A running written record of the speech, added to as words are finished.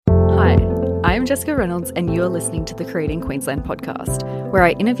I'm Jessica Reynolds and you're listening to the Creating Queensland podcast, where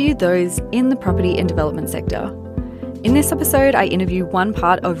I interview those in the property and development sector. In this episode, I interview one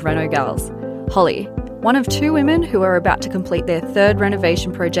part of Reno Gals, Holly, one of two women who are about to complete their third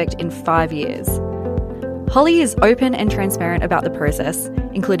renovation project in 5 years. Holly is open and transparent about the process,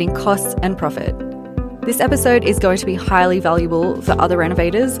 including costs and profit. This episode is going to be highly valuable for other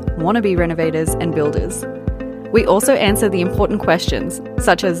renovators, wannabe renovators, and builders. We also answer the important questions,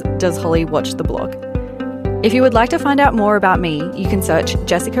 such as, does Holly watch the blog? If you would like to find out more about me, you can search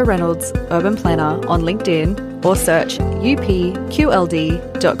Jessica Reynolds, Urban Planner on LinkedIn or search upqld.com.au.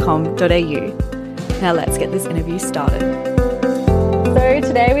 Now let's get this interview started. So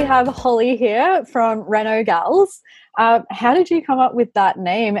today we have Holly here from Reno Gals. How did you come up with that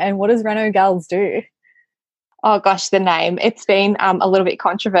name and what does Reno Gals do? Oh gosh, the name. It's been a little bit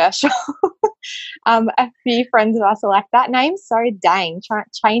controversial. A few friends of us are like, that name's so dang, try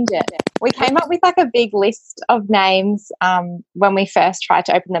change it. We came up with like a big list of names when we first tried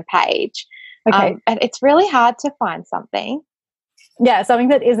to open the page. Okay. And it's really hard to find something. Yeah, something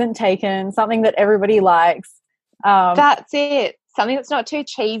that isn't taken, something that everybody likes. That's it. Something that's not too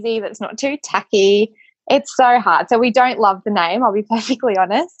cheesy, that's not too tacky. It's so hard. So we don't love the name, I'll be perfectly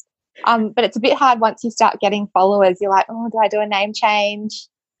honest. But it's a bit hard once you start getting followers. You're like, oh, do I do a name change?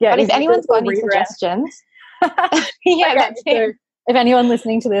 Yeah, but if anyone's got any suggestions, yeah, that's it. If anyone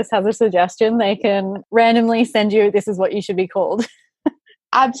listening to this has a suggestion, they can randomly send you, this is what you should be called.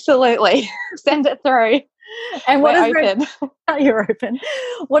 Absolutely. Send it through. And what We're is open. You're open.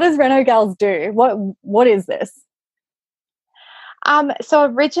 What does Reno Gals do? What is this? So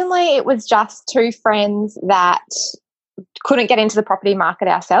originally it was just two friends that couldn't get into the property market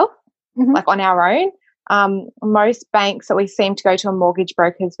ourselves, like on our own. Most banks that we seem to go to and mortgage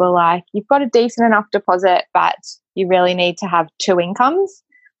brokers were like, you've got a decent enough deposit, but you really need to have two incomes.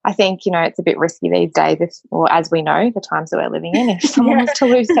 I think, it's a bit risky these days, or as we know, the times that we're living in, if someone was to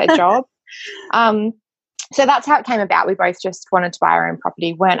lose their job. So that's how it came about. We both just wanted to buy our own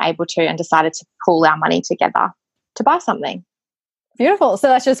property, weren't able to, and decided to pool our money together to buy something. Beautiful. So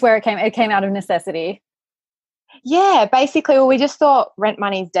that's just where it came. It came out of necessity. Yeah, basically, we just thought rent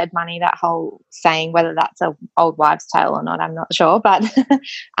money is dead money, that whole saying, whether that's an old wives' tale or not, I'm not sure. But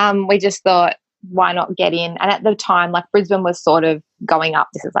we just thought, why not get in? And at the time, like Brisbane was sort of going up.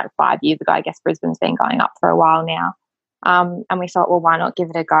 This is like 5 years ago. I guess Brisbane's been going up for a while now. And we thought, well, why not give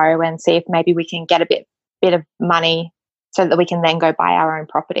it a go and see if maybe we can get a bit of money so that we can then go buy our own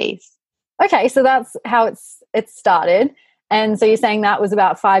properties. Okay, so that's how it started. And so you're saying that was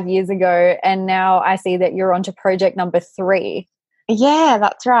about 5 years ago, and now I see that you're on to project number 3. Yeah,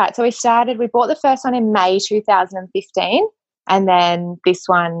 that's right. So we bought the first one in May 2015, and then this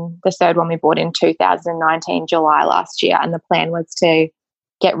one, the third one, we bought in 2019, July last year, and the plan was to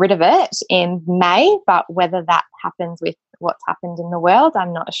get rid of it in May, but whether that happens with what's happened in the world,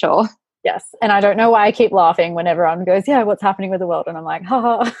 I'm not sure. Yes, and I don't know why I keep laughing when everyone goes, yeah, what's happening with the world? And I'm like, ha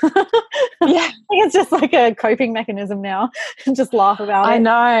ha. Yeah, I think it's just like a coping mechanism now. Just laugh about it. I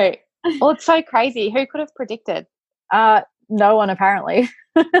know. Well, it's so crazy. Who could have predicted? No one, apparently.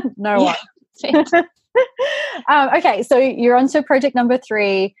 No one. Okay, so you're on to project number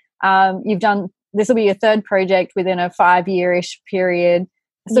 3. This will be your third project within a 5-year-ish period.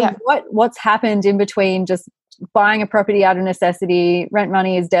 So what's happened in between just buying a property out of necessity, rent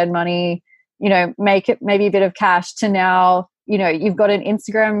money is dead money, make it maybe a bit of cash, to now, you've got an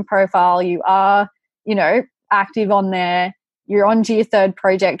Instagram profile, you are, active on there, you're on to your third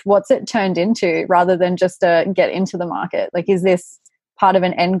project. What's it turned into rather than just get into the market? Like, is this part of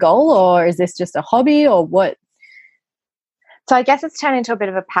an end goal or is this just a hobby or what? So I guess it's turned into a bit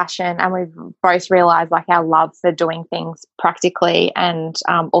of a passion, and we've both realised like our love for doing things practically and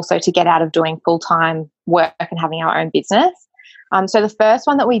also to get out of doing full-time work and having our own business. So the first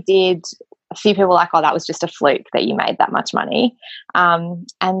one that we did, a few people were like, oh, that was just a fluke that you made that much money. And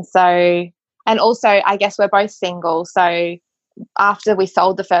also I guess we're both single. So after we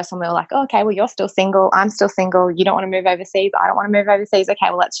sold the first one, we were like, oh, okay, well, you're still single, I'm still single, you don't want to move overseas, I don't want to move overseas. Okay,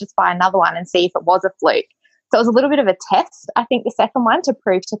 well, let's just buy another one and see if it was a fluke. So it was a little bit of a test, I think, the second one, to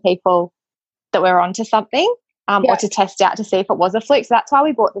prove to people that we're onto something, or to test out to see if it was a fluke. So that's why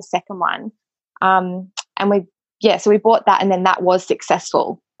we bought the second one. So we bought that, and then that was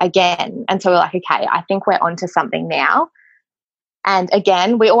successful again. And so we're like, okay, I think we're onto something now. And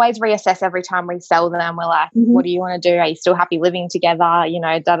again, we always reassess every time we sell them. We're like, what do you want to do? Are you still happy living together? Da,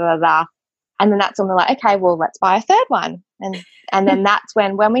 da, da, da. And then that's when we're like, okay, well, let's buy a third one. And then that's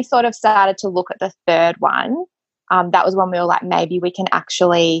when we sort of started to look at the third one, that was when we were like, maybe we can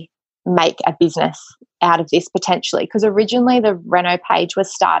actually make a business out of this potentially. Because originally the Reno page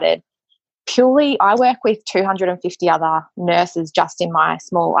was started purely, I work with 250 other nurses just in my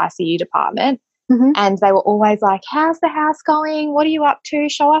small ICU department. Mm-hmm. And they were always like, how's the house going? What are you up to?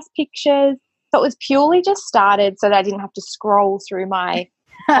 Show us pictures. So it was purely just started so that I didn't have to scroll through my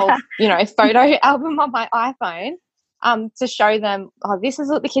whole, photo album on my iPhone to show them, oh, this is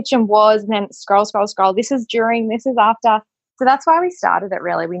what the kitchen was. And then scroll. This is during, this is after. So that's why we started it,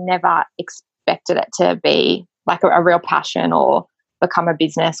 really. We never expected it to be like a real passion or become a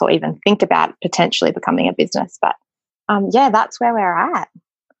business or even think about potentially becoming a business. But that's where we're at.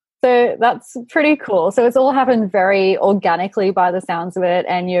 So that's pretty cool. So it's all happened very organically by the sounds of it,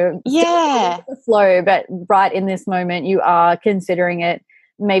 and you're slow, but right in this moment you are considering it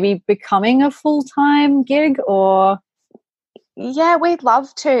maybe becoming a full-time gig, or? Yeah, we'd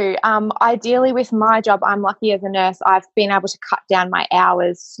love to. Ideally with my job, I'm lucky as a nurse, I've been able to cut down my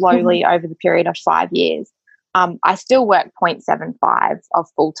hours slowly over the period of 5 years. I still work 0.75 of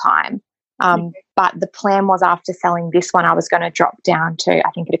full-time. But the plan was after selling this one, I was going to drop down to,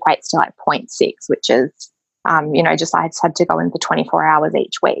 I think it equates to like 0.6, which is, just I had to go in for 24 hours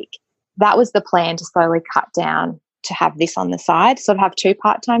each week. That was the plan, to slowly cut down to have this on the side, sort of have 2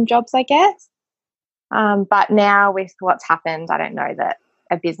 part-time jobs, I guess. But now with what's happened, I don't know that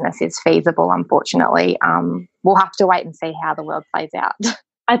a business is feasible, unfortunately. We'll have to wait and see how the world plays out.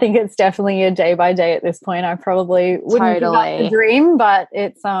 I think it's definitely a day by day at this point. I probably wouldn't give up the dream, but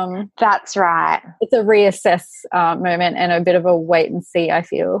it's that's right. It's a reassess moment and a bit of a wait and see, I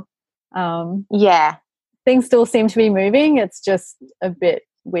feel. Things still seem to be moving. It's just a bit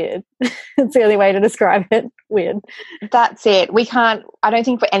weird. It's the only way to describe it. Weird. That's it. I don't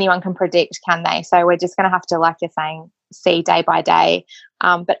think anyone can predict, can they? So we're just going to have to, like you're saying, see day by day.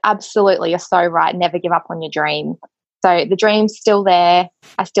 But absolutely, you're so right. Never give up on your dream. So the dream's still there.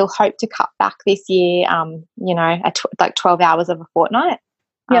 I still hope to cut back this year, like 12 hours of a fortnight.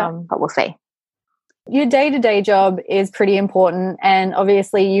 But we'll see. Your day-to-day job is pretty important, and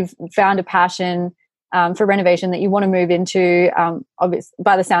obviously you've found a passion for renovation that you want to move into,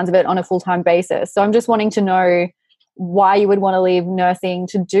 by the sounds of it, on a full-time basis. So I'm just wanting to know why you would want to leave nursing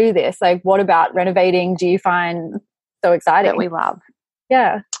to do this. Like, what about renovating do you find so exciting? That we love.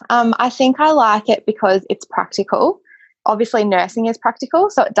 Yeah. I think I like it because it's practical. Obviously, nursing is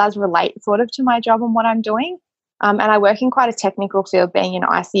practical, so it does relate sort of to my job and what I'm doing. And I work in quite a technical field, being in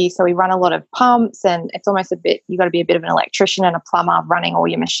ICU, so we run a lot of pumps, and it's almost you've got to be a bit of an electrician and a plumber running all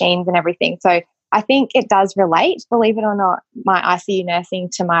your machines and everything. So I think it does relate, believe it or not, my ICU nursing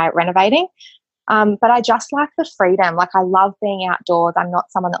to my renovating. But I just like the freedom. Like, I love being outdoors. I'm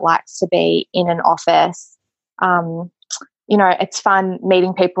not someone that likes to be in an office. It's fun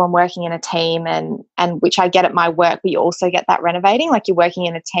meeting people and working in a team, and which I get at my work, but you also get that renovating. Like, you're working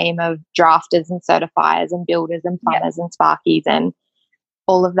in a team of drafters and certifiers and builders and plumbers and sparkies and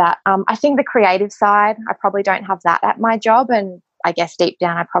all of that. I think the creative side, I probably don't have that at my job, and I guess deep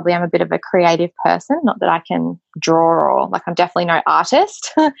down I probably am a bit of a creative person. Not that I can draw, or like, I'm definitely no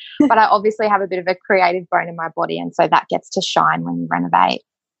artist, but I obviously have a bit of a creative bone in my body, and so that gets to shine when you renovate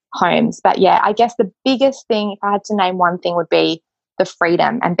homes. But yeah, I guess the biggest thing, if I had to name one thing, would be the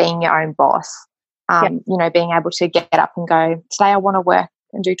freedom and being your own boss. Being able to get up and go, today I want to work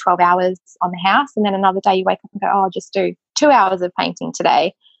and do 12 hours on the house, and then another day you wake up and go, oh, I'll just do 2 hours of painting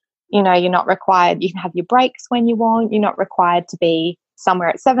today. You're not required. You can have your breaks when you want. You're not required to be somewhere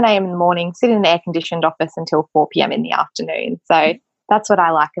at 7 a.m. in the morning, sit in an air-conditioned office until 4 p.m. in the afternoon. So that's what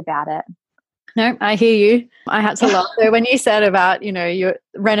I like about it. No, I hear you. I had to laugh. So when you said about, you're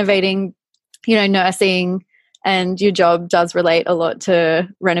renovating, nursing, and your job does relate a lot to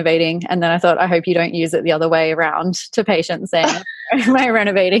renovating. And then I thought, I hope you don't use it the other way around to patients saying, my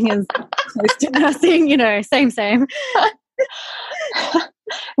renovating is close to nursing, same.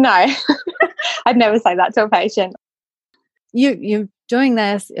 No, I'd never say that to a patient. You're doing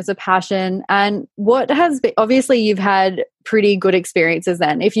this as a passion, and what has been, obviously you've had pretty good experiences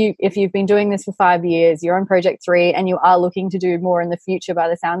then. If you've been doing this for 5 years, you're on project 3, and you are looking to do more in the future by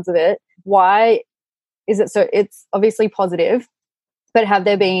the sounds of it, why is it so? It's obviously positive, but have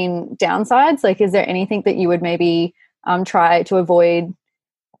there been downsides? Like, is there anything that you would maybe try to avoid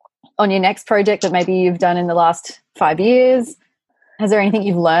on your next project that maybe you've done in the last 5 years? Has there anything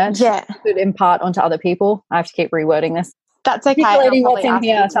you've learned to impart onto other people? I have to keep rewording this. That's okay. What's in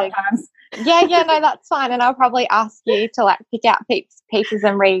here sometimes. No, that's fine. And I'll probably ask you to like pick out pieces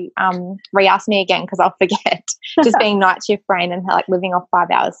and re-ask me again, because I'll forget. Just being night shift brain and like living off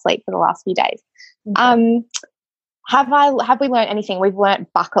 5 hours sleep for the last few days. Okay. Have we learned anything? We've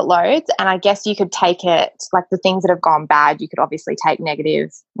learnt bucket loads, and I guess you could take it, like the things that have gone bad, you could obviously take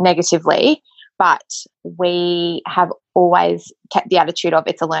negatively. but we have always kept the attitude of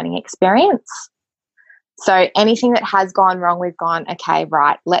it's a learning experience. So anything that has gone wrong, we've gone, okay,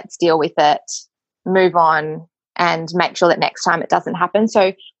 right, let's deal with it, move on, and make sure that next time it doesn't happen.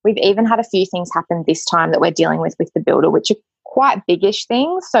 So we've even had a few things happen this time that we're dealing with the builder, which are quite biggish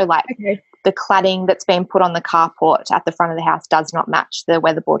things. So like the cladding that's been put on the carport at the front of the house does not match the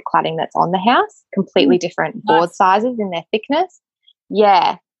weatherboard cladding that's on the house. Completely different board sizes in their thickness.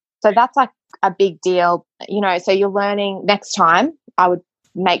 Yeah. So that's like a big deal, so you're learning next time. I would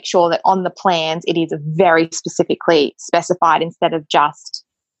make sure that on the plans it is very specifically specified instead of just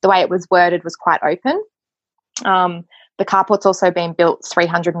the way it was worded was quite open. The carport's also been built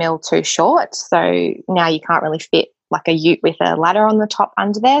 300 mil too short, so now you can't really fit like a ute with a ladder on the top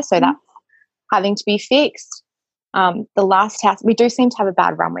under there, so that's having to be fixed. The last house, we do seem to have a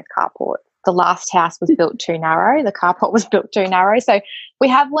bad run with carport. The last house was built too narrow. The carport was built too narrow. So we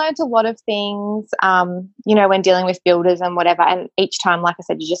have learned a lot of things, when dealing with builders and whatever. And each time, like I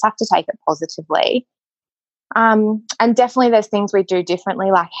said, you just have to take it positively. And definitely there's things we do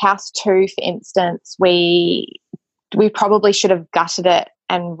differently. Like house 2, for instance, we probably should have gutted it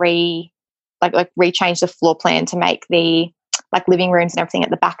and rechanged the floor plan to make the living rooms and everything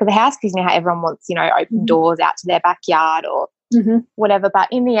at the back of the house, because you know how everyone wants, open doors out to their backyard or whatever. But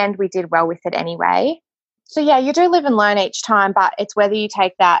in the end, we did well with it anyway. So yeah, you do live and learn each time, but it's whether you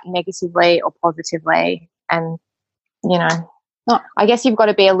take that negatively or positively. And, I guess you've got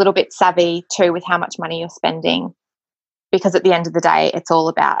to be a little bit savvy too with how much money you're spending, because at the end of the day, it's all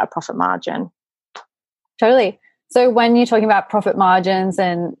about a profit margin. Totally. So when you're talking about profit margins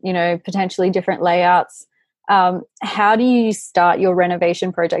and, potentially different layouts, how do you start your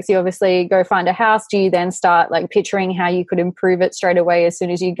renovation projects? You obviously go find a house. Do you then start picturing how you could improve it straight away as soon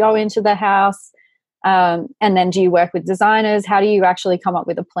as you go into the house? And then do you work with designers? How do you actually come up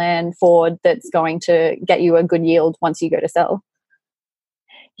with a plan forward that's going to get you a good yield once you go to sell?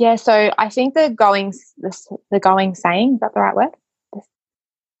 Yeah, so I think the going saying, is that the right word?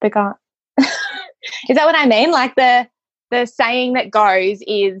 Is that what I mean? Like the saying that goes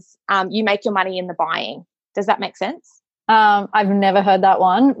is you make your money in the buying. Does that make sense? I've never heard that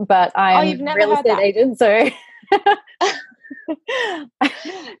one, but I am a real estate agent, so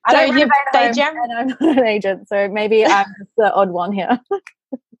I'm not an agent, so maybe I'm just the odd one here.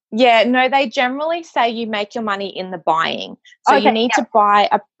 Yeah, no, they generally say you make your money in the buying. So you need to buy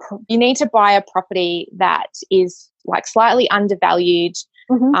a property that is slightly undervalued.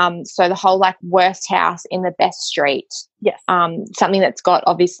 So the whole worst house in the best street. Yes. Something that's got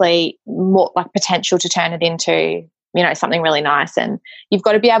obviously more potential to turn it into, something really nice. And you've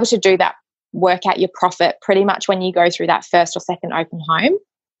got to be able to do that, work out your profit pretty much when you go through that first or second open home.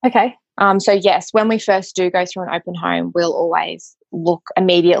 Okay. So yes, when we first do go through an open home, we'll always look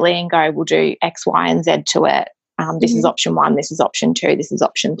immediately and go, we'll do X, Y, and Z to it. This is option 1, this is option 2, this is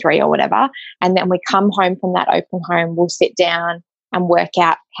option 3 or whatever. And then we come home from that open home, we'll sit down and work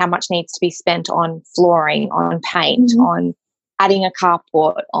out how much needs to be spent on flooring, on paint, on adding a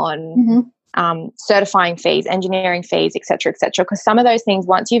carport, on certifying fees, engineering fees, et cetera, because some of those things,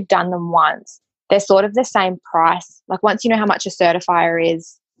 once you've done them once, they're sort of the same price. Once you know how much a certifier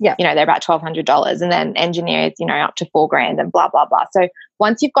is, they're about $1,200, and then engineers, up to $4,000 and blah, blah, blah. So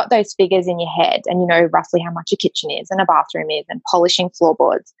once you've got those figures in your head and you know roughly how much a kitchen is and a bathroom is and polishing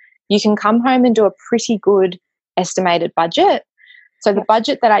floorboards, you can come home and do a pretty good estimated budget. So the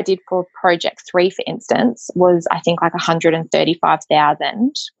budget that I did for project 3, for instance, was I think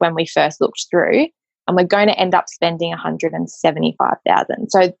 $135,000 when we first looked through, and we're going to end up spending $175,000.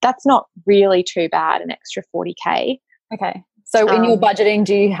 So that's not really too bad, an extra $40,000. Okay. So in your budgeting,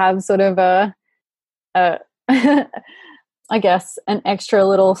 do you have sort of I guess an extra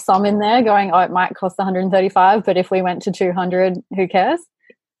little sum in there going, it might cost 135, but if we went to 200, who cares?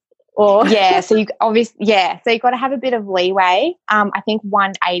 Or so you got to have a bit of leeway. I think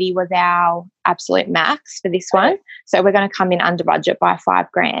 180 was our absolute max for this one, so we're going to come in under budget by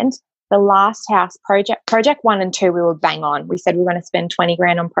 $5,000. The last house, project 1 and 2, we were bang on. We said we were going to spend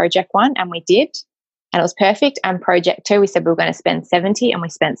 $20,000 on project 1, and we did, and it was perfect. And project 2, we said we were going to spend 70, and we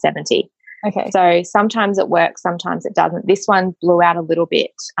spent 70. Okay. So sometimes it works, sometimes it doesn't. This one blew out a little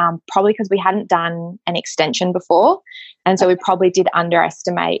bit, probably because we hadn't done an extension before, and so we probably did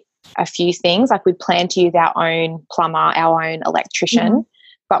underestimate a few things. We plan to use our own plumber, our own electrician,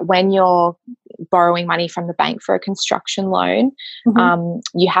 but when you're borrowing money from the bank for a construction loan,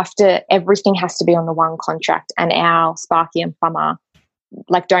 everything has to be on the one contract, and our Sparkian plumber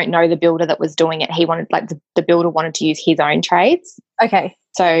don't know the builder that was doing it. He wanted the builder wanted to use his own trades. Okay.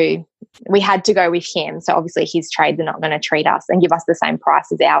 So we had to go with him. So obviously his trades are not going to treat us and give us the same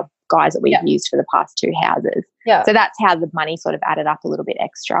price as our guys that we've used for the past 2 houses. Yeah. So that's how the money sort of added up a little bit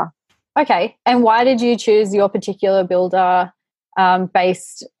extra. Okay. And why did you choose your particular builder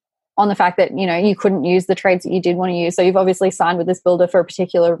based on the fact that, you couldn't use the trades that you did want to use? So you've obviously signed with this builder for a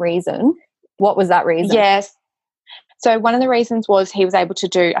particular reason. What was that reason? Yes. So one of the reasons was he was able to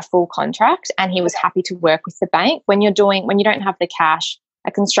do a full contract and he was happy to work with the bank. When you don't have the cash,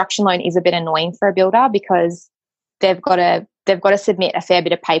 a construction loan is a bit annoying for a builder because they've got to submit a fair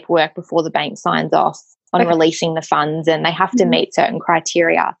bit of paperwork before the bank signs off on releasing the funds, and they have to meet certain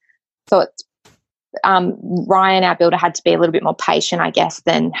criteria. So it's Ryan, our builder, had to be a little bit more patient, I guess,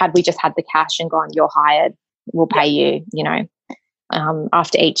 than had we just had the cash and gone, you're hired, we'll pay you,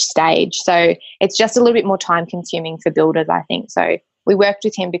 after each stage. So it's just a little bit more time consuming for builders, I think. So we worked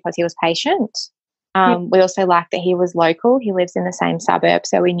with him because he was patient. We also liked that he was local. He lives in the same suburb.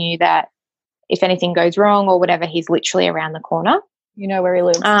 So we knew that if anything goes wrong or whatever, he's literally around the corner. You know where he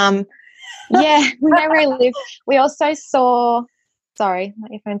lives. Yeah, we know where he lives. We also saw, sorry, my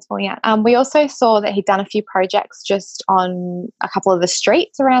earphone's falling out. We also saw that he'd done a few projects just on a couple of the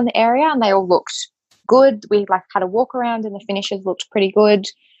streets around the area, and they all looked good. We had a walk around and the finishes looked pretty good.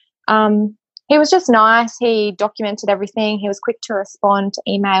 He was just nice. He documented everything. He was quick to respond to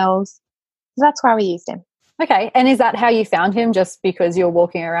emails. So that's why we used him. Okay. And is that how you found him, just because you're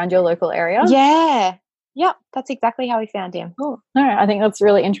walking around your local area? Yeah. Yep. That's exactly how we found him. Cool. No, I think that's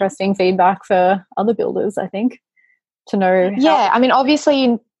really interesting feedback for other builders, I think, to know. Yeah. I mean, obviously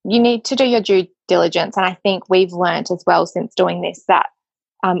you need to do your due diligence. And I think we've learnt as well since doing this that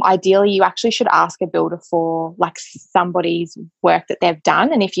ideally you actually should ask a builder for somebody's work that they've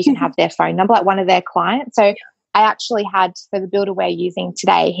done, and if you can have their phone number, like one of their clients. So I actually had, for the builder we're using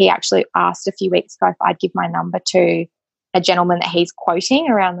today, he actually asked a few weeks ago if I'd give my number to a gentleman that he's quoting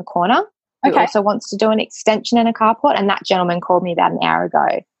around the corner who also wants to do an extension and a carport, and that gentleman called me about an hour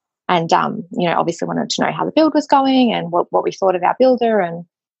ago and obviously wanted to know how the build was going and what we thought of our builder and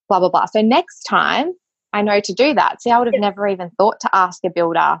blah blah blah. So next time I know to do that. See, I would have never even thought to ask a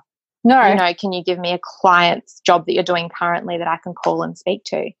builder, can you give me a client's job that you're doing currently that I can call and speak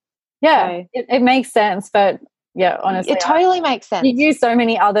to? Yeah, so, it makes sense. But yeah, honestly, it totally makes sense. You use so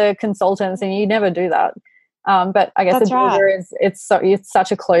many other consultants and you never do that. But I guess that's a builder it's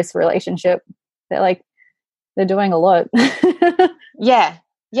such a close relationship. They're doing a lot. Yeah.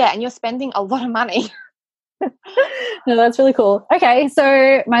 And you're spending a lot of money. No, that's really cool. Okay.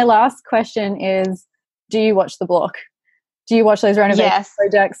 So my last question is, do you watch The Block? Do you watch those renovation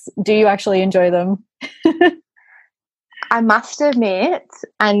projects? Do you actually enjoy them? I must admit,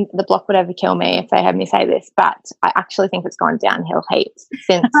 and The Block would ever kill me if they heard me say this, but I actually think it's gone downhill heaps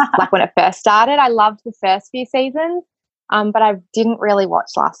since when it first started. I loved the first few seasons, but I didn't really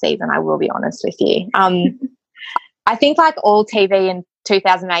watch last season, I will be honest with you. I think all TV in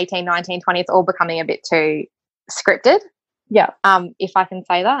 2018, 19, 20, it's all becoming a bit too scripted. Yeah. If I can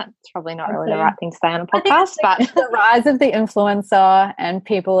say that. It's probably not really the right thing to say on a podcast, but the rise of the influencer and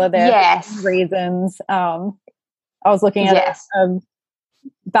people are there for reasons. I was looking at it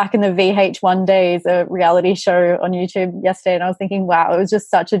back in the VH1 days, a reality show on YouTube yesterday, and I was thinking, wow, it was just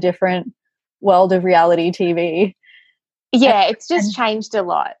such a different world of reality TV. Yeah, it's just changed a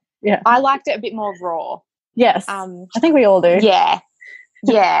lot. Yeah. I liked it a bit more raw. Yes. I think we all do. Yeah.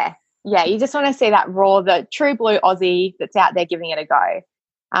 Yeah. Yeah, you just want to see that raw, the true blue Aussie that's out there giving it a go.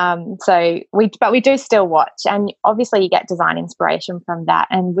 But we do still watch, and obviously you get design inspiration from that.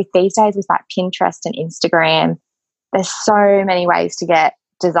 And with these days, with Pinterest and Instagram, there's so many ways to get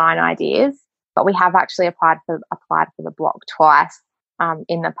design ideas. But we have actually applied for The Block twice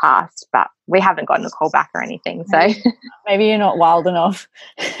in the past, but we haven't gotten a call back or anything. So maybe you're not wild enough.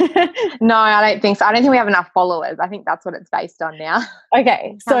 No, I don't think so. I don't think we have enough followers. I think that's what it's based on now.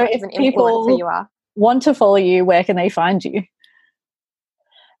 Okay, so if people want to follow you, where can they find you?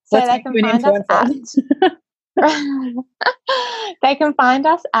 So they can find us they can find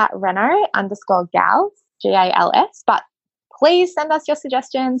us at Reno_Gals, GALS. But please send us your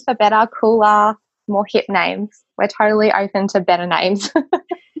suggestions for better, cooler, more hip names. We're totally open to better names.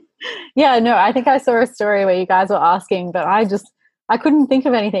 Yeah, no, I think I saw a story where you guys were asking, but I couldn't think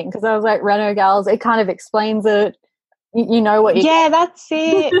of anything because I was like, Reno Gals, it kind of explains it. You know what you get. That's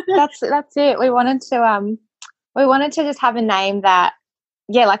it. That's it. We wanted to just have a name that,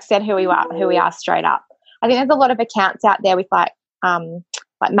 said who we are straight up. I think there's a lot of accounts out there with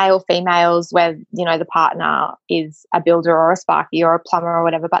male females where, the partner is a builder or a sparky or a plumber or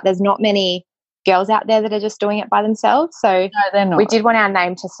whatever, but there's not many girls out there that are just doing it by themselves. So no, they're not. We did want our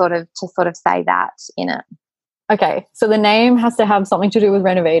name to sort of say that in it. Okay, so the name has to have something to do with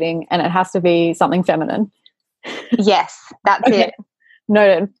renovating and it has to be something feminine. Yes, that's it.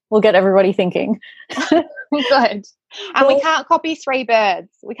 Noted. We'll get everybody thinking. Good. And we can't copy 3 birds.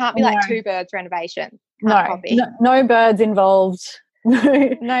 We can't be like 2 birds renovation. No birds involved.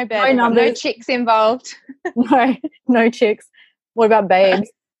 No birds. No chicks involved. No chicks. What about babes?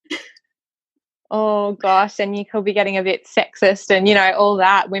 Oh gosh, and you could be getting a bit sexist and all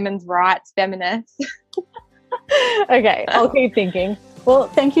that, women's rights, feminists. Okay, I'll keep thinking. Well,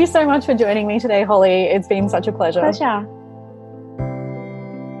 thank you so much for joining me today, Holly. It's been such a pleasure.